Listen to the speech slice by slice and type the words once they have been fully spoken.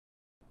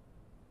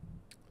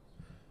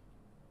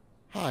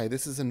Hi,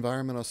 this is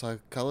Environmental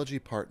Psychology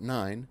Part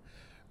 9,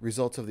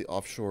 Results of the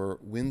Offshore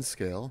Wind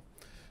Scale.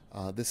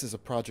 This is a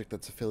project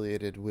that's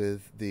affiliated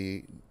with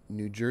the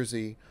New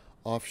Jersey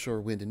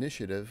Offshore Wind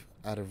Initiative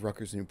out of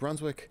Rutgers, New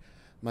Brunswick.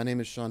 My name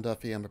is Sean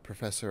Duffy. I'm a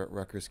professor at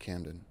Rutgers,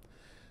 Camden.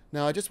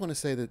 Now, I just want to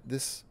say that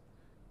this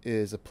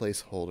is a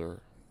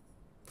placeholder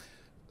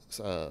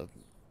uh,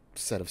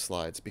 set of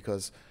slides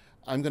because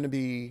I'm going to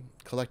be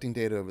collecting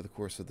data over the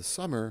course of the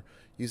summer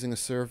using a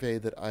survey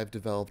that I've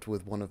developed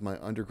with one of my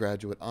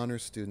undergraduate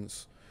honors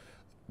students,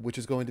 which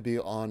is going to be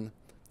on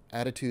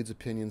attitudes,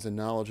 opinions, and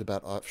knowledge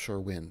about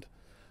offshore wind.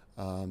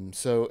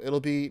 So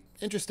it'll be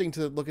interesting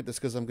to look at this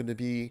because I'm going to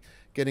be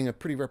getting a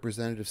pretty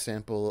representative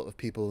sample of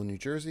people in New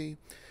Jersey,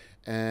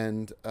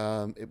 and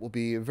it will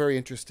be very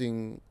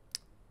interesting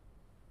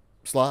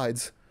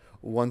slides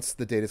once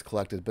the data is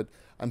collected. But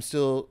I'm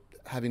still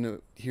having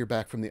to hear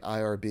back from the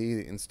IRB,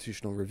 the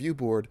Institutional Review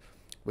Board,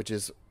 which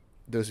is,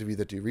 those of you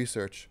that do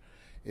research,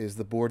 is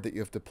the board that you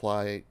have to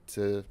apply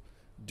to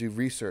do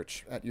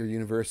research at your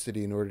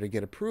university in order to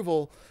get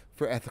approval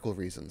for ethical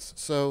reasons.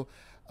 So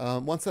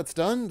once that's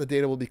done, the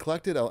data will be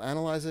collected, I'll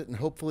analyze it, and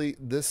hopefully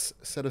this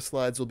set of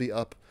slides will be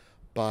up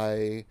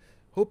by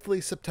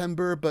hopefully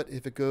September, but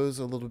if it goes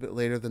a little bit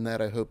later than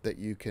that, I hope that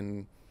you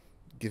can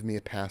give me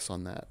a pass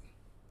on that.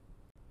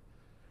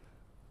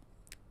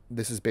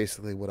 This is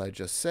basically what I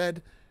just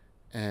said,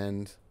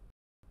 and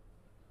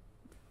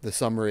the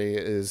summary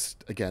is,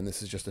 again,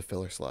 this is just a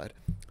filler slide.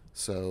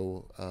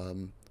 So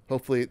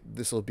hopefully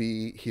this will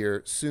be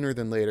here sooner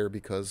than later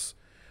because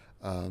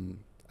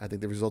I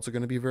think the results are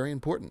going to be very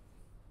important.